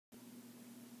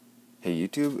Hey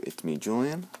YouTube, it's me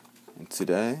Julian, and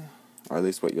today, or at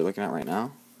least what you're looking at right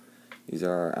now, these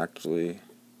are actually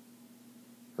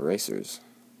erasers.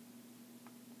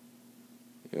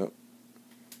 Yep.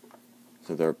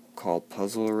 So they're called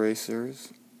puzzle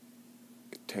erasers.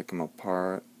 You take them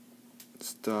apart,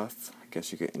 stuff. I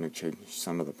guess you could interchange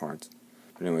some of the parts.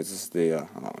 But anyways, this is the, oh,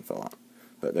 that one fell out.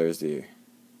 But there's the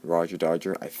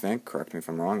Rodger, I think, correct me if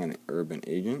I'm wrong, and the Urban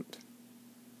Agent.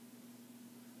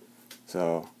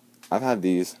 So, I've had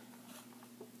these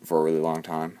for a really long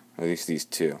time, at least these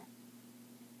two.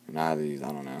 And I had these,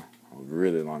 I don't know, a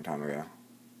really long time ago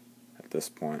at this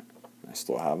point. I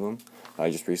still have them.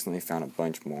 I just recently found a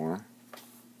bunch more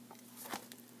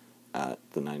at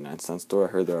the 99-cent store.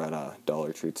 I heard they're at a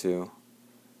Dollar Tree too.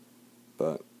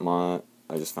 But I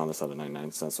just found this at a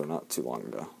 99-cent store not too long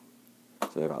ago.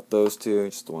 So I got those two,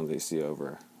 just the ones that you see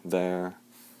over there.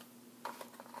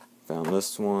 Found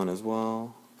this one as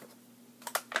well.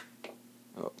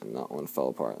 Oh, and that one fell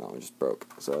apart. That one just broke.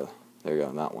 So there you go,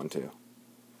 and that one too.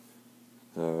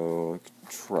 So I could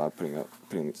try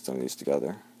putting some of these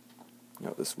together.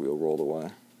 Oh, this wheel rolled away.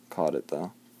 Caught it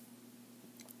though.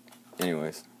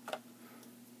 Anyways,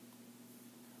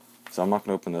 so I'm not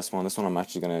gonna open this one. This one I'm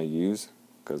actually gonna use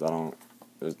because I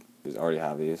already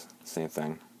have these. Same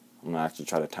thing. I'm gonna actually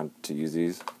try to attempt to use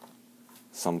these at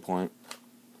some point.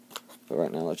 But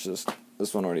right now,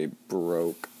 this one already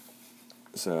broke.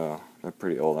 So they're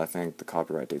pretty old. I think the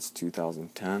copyright date's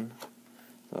 2010.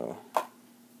 So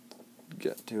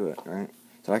get to it, right?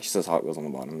 So it actually says Hot Wheels on the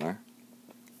bottom there.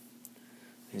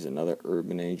 Here's another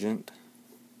Urban Agent.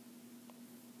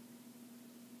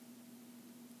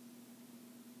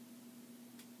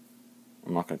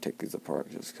 I'm not going to take these apart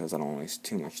just because I don't want to waste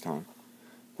too much time.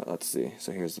 But let's see.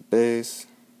 So here's the base.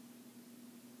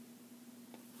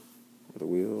 The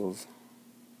wheels.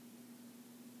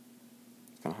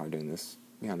 It's kind of hard doing this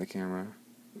behind the camera.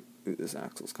 Ooh, this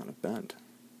axle's kind of bent.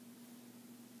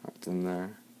 It's in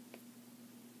there.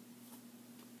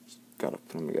 Just gotta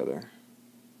put them together.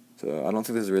 So I don't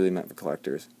think this is really meant for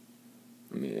collectors.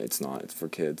 I mean, it's not. It's for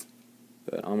kids.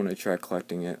 But I'm gonna try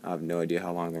collecting it. I have no idea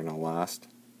how long they're gonna last.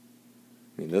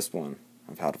 I mean, this one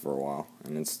I've had for a while,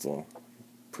 and it's still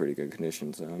pretty good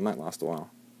condition, so it might last a while.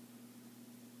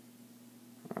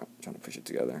 Alright, trying to push it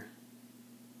together.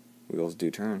 Wheels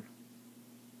do turn.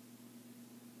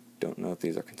 Don't know if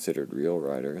these are considered real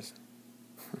riders.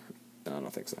 No, I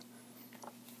don't think so.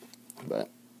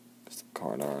 But just a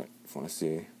card art if you want to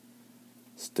see.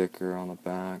 Sticker on the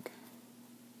back.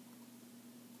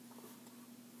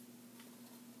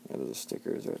 Yeah, those are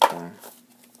stickers right there.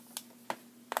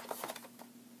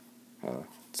 Oh,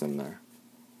 it's in there.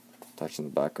 Touching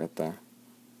the back right there.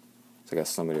 So I guess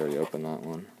somebody already opened that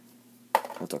one.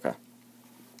 That's okay.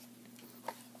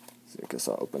 So I guess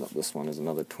I'll open up this one. There's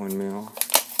another twin wheel.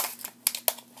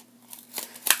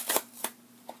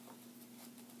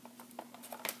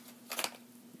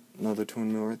 Another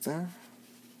twin wheel right there.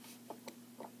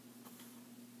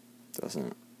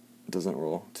 Doesn't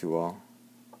roll too well.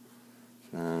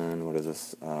 And what is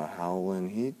this? Howlin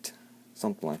heat?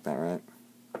 Something like that, right?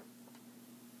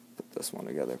 Put this one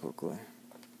together quickly.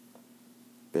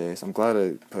 Base. I'm glad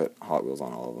I put Hot Wheels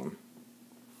on all of them.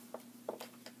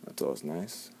 That's always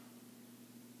nice.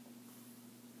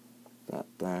 That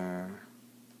there.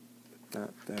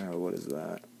 That there. What is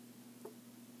that?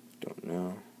 Don't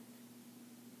know.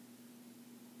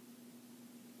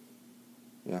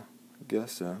 Yeah, I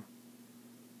guess so.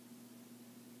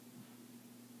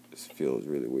 This feels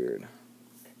really weird.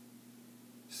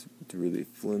 It's really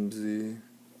flimsy.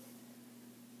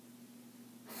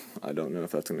 I don't know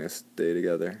if that's going to stay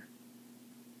together.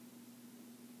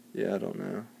 Yeah, I don't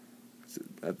know.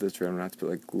 At this rate, I'm going to have to put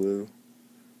like glue.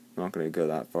 I'm not going to go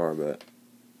that far, but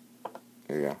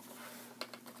there you go.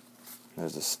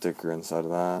 There's a sticker inside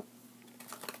of that.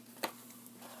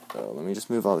 So let me just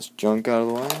move all this junk out of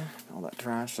the way, all that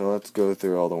trash. So let's go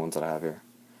through all the ones that I have here.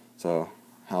 So,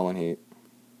 Howlin Heat,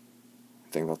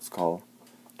 I think that's called.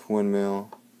 Twin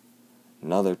Mill,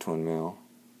 another Twin Mill,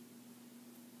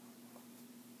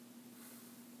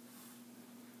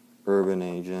 Urban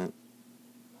Agent,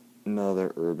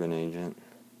 another Urban Agent.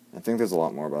 I think there's a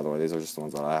lot more, by the way. These are just the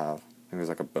ones that I have. I think there's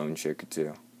like a Bone Shaker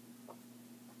too.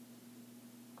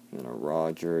 And then a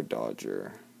Rodger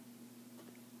Dodger.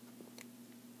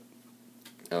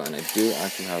 Oh, and I do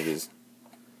actually have these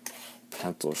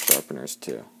pencil sharpeners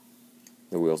too.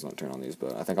 The wheels don't turn on these,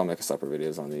 but I think I'll make a separate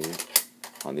videos on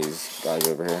these guys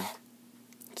over here.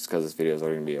 Just because this video is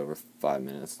already going to be over 5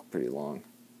 minutes. Pretty long.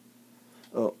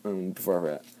 Oh, and before I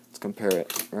forget, let's compare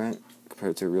it, right? Compare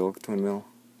it to a real twin mill.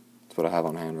 That's what I have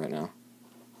on hand right now.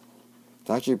 It's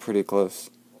actually pretty close.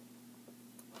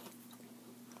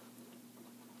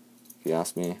 if you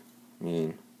ask me. I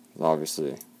mean,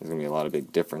 obviously there's going to be a lot of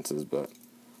big differences, but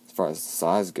as far as the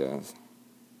size goes,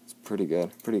 it's pretty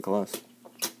good, pretty close.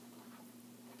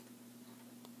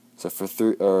 So for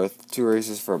 2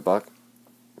 erasers for $1,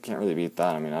 can't really beat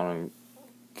that. I mean, I don't even,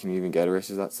 can you even get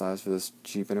erasers that size for this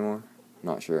cheap anymore?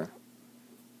 Not sure.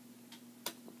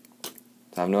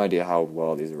 I have no idea how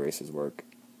well these erasers work,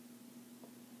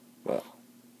 but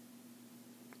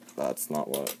that's not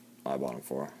what I bought them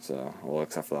for, so, well,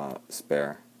 except for that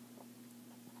spare.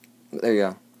 But there you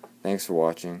go. Thanks for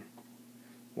watching.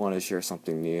 Wanted to share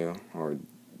something new, or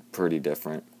pretty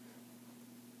different.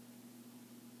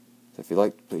 So if you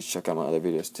like, please check out my other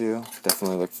videos too.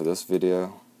 Definitely look for this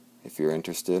video if you're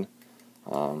interested.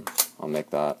 I'll make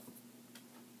that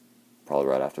probably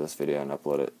right after this video and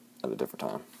upload it at a different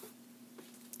time.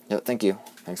 Yep, thank you.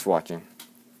 Thanks for watching.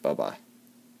 Bye-bye.